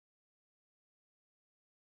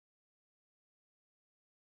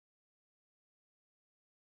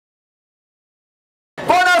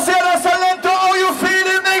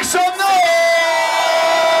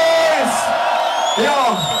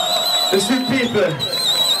people,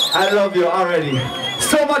 I love you already.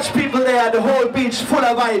 So much people there, the whole beach full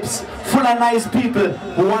of vibes, full of nice people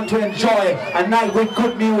who want to enjoy a night with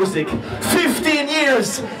good music. 15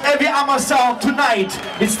 years, every MAMANERA tonight.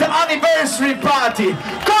 It's the anniversary party.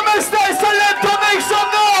 Come and stay, Salento, make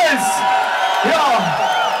some noise! Yo,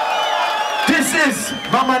 this is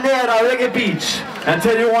MAMANERA Reggae Beach. And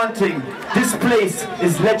tell you one thing, this place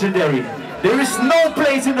is legendary. There is no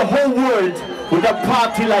place in the whole world with a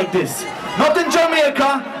party like this. Not in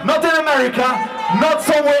Jamaica, not in America, not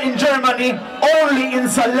somewhere in Germany, only in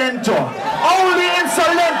Salento. Only in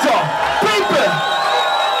Salento. People,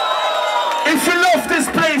 if you love this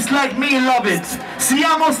place like me love it,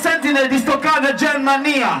 siamo Sentinel di Stoccata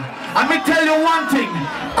Germania. And me tell you one thing,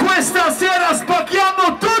 questa sera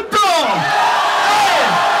spacchiamo tutto! Hey,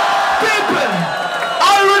 people,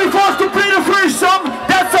 are you ready for us to play the first song?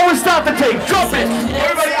 That's how we start the tape. Drop it.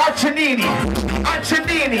 Everybody, Accenini.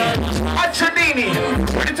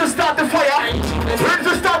 Ready to start the fire? Ready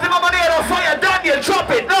to start the MAMANERA fire? Daniel, drop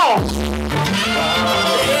it. No.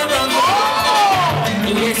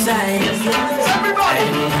 Everybody,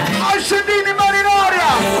 Accenini Marinaria.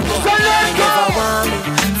 Salento.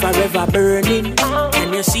 Forever burning.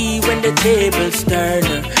 Can you see when the tables turn?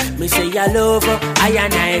 Me say I love her, I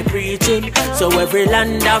and I preaching. So every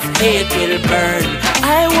land of hate will burn.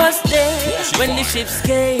 I was there when the ships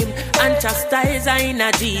came and chastised in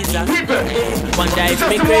a Jesus. One day it's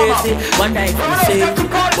me crazy, one day it's me sane.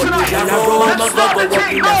 But we can a roam, must go up in a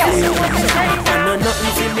flame. I know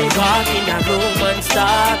nothing see me walk in a room and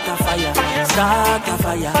start a fire, start a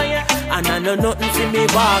fire. And I know nothing see me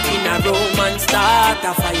walk in a room and start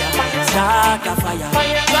a fire, start a fire.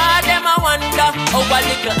 God them I wonder how a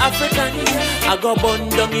little African I go burn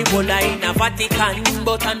down Ebola in a Vatican,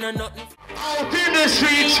 but I know nothing. Out in the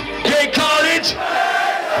streets, they call it.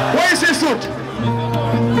 Where is the SUD?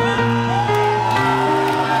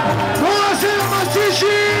 Buonasera Massive!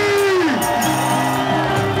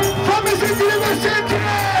 Fammi sentire le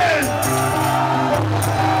sentinel!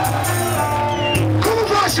 Come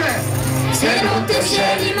faccio? Se non ti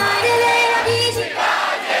scegli mai le radici,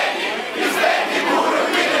 mi spendi pure un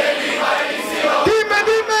mille di malissimo. Dimmi!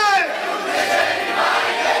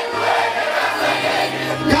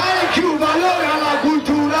 Valora la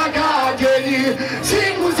cultura che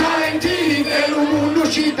siamo salentini per un mondo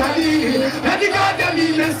cittadini, radicati a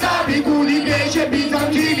mille stati culi invece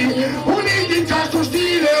bizantini, uniti in questo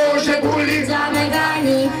stile o cepulli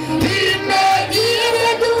giamaicani. Dimmi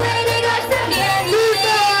le tue le nostre vieni.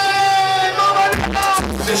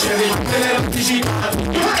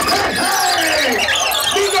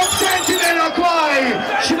 Dico Sentinel qua,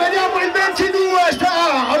 ci vediamo il 22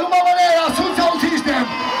 alla MAMANERA sul sound system.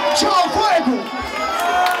 Ciao fuego!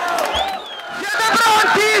 Siete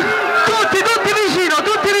pronti? Tutti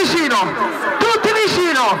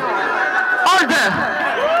vicino! Order!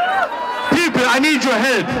 People, I need your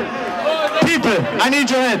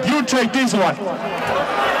help. You take this one.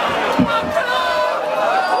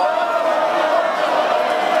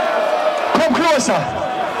 Come closer.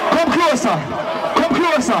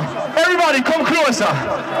 Everybody, come closer.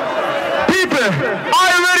 People, are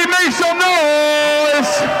you ready? Make some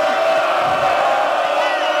noise!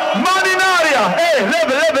 Maaamaneraaa! Hey,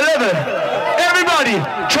 level! Everybody,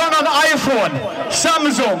 turn on iPhone,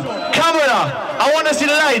 Samsung, camera. I want to see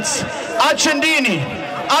the lights. Accendini.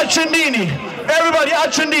 Everybody,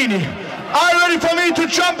 Accendini. Are you ready for me to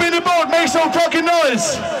jump in the boat? Make some fucking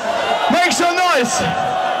noise. Make some noise.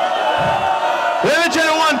 Let me tell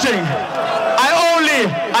you one thing.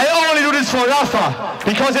 I only do this for Rafa,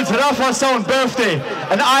 because it's Rafa's sound birthday,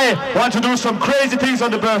 and I want to do some crazy things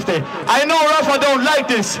on the birthday. I know Rafa don't like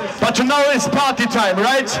this, but now it's party time,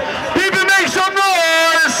 right? People, make some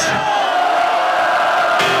noise!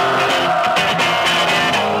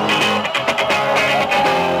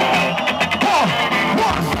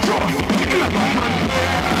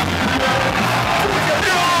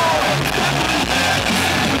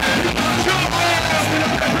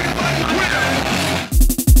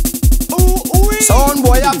 Sound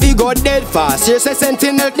boy a fi go dead fast. Here's a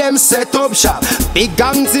sentinel them set up shop. Big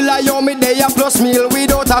gangzilla yo me there plus meal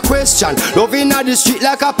without a question. Loving at the street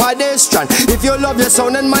like a pedestrian. If you love your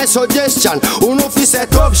sound and my suggestion, who know fi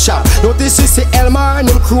set up shop. Notice you see Elmer and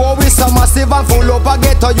him crew with some massive and full up a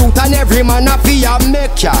ghetto youth, and every man a fi a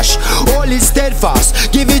make cash. All is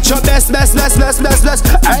steadfast. Give it your best.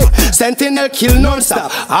 Hey, Sentinel kill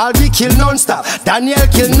non-stop. Algi kill non-stop. Daniel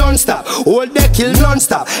kill non-stop. Old day kill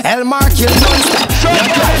non-stop. Elmer kill non-stop.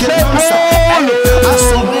 Kill non-stop. As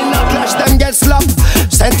some in a clash them get slapped.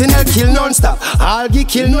 Sentinel kill non-stop. Algi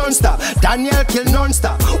kill non-stop. Daniel kill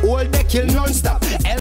non-stop. Old day kill non-stop.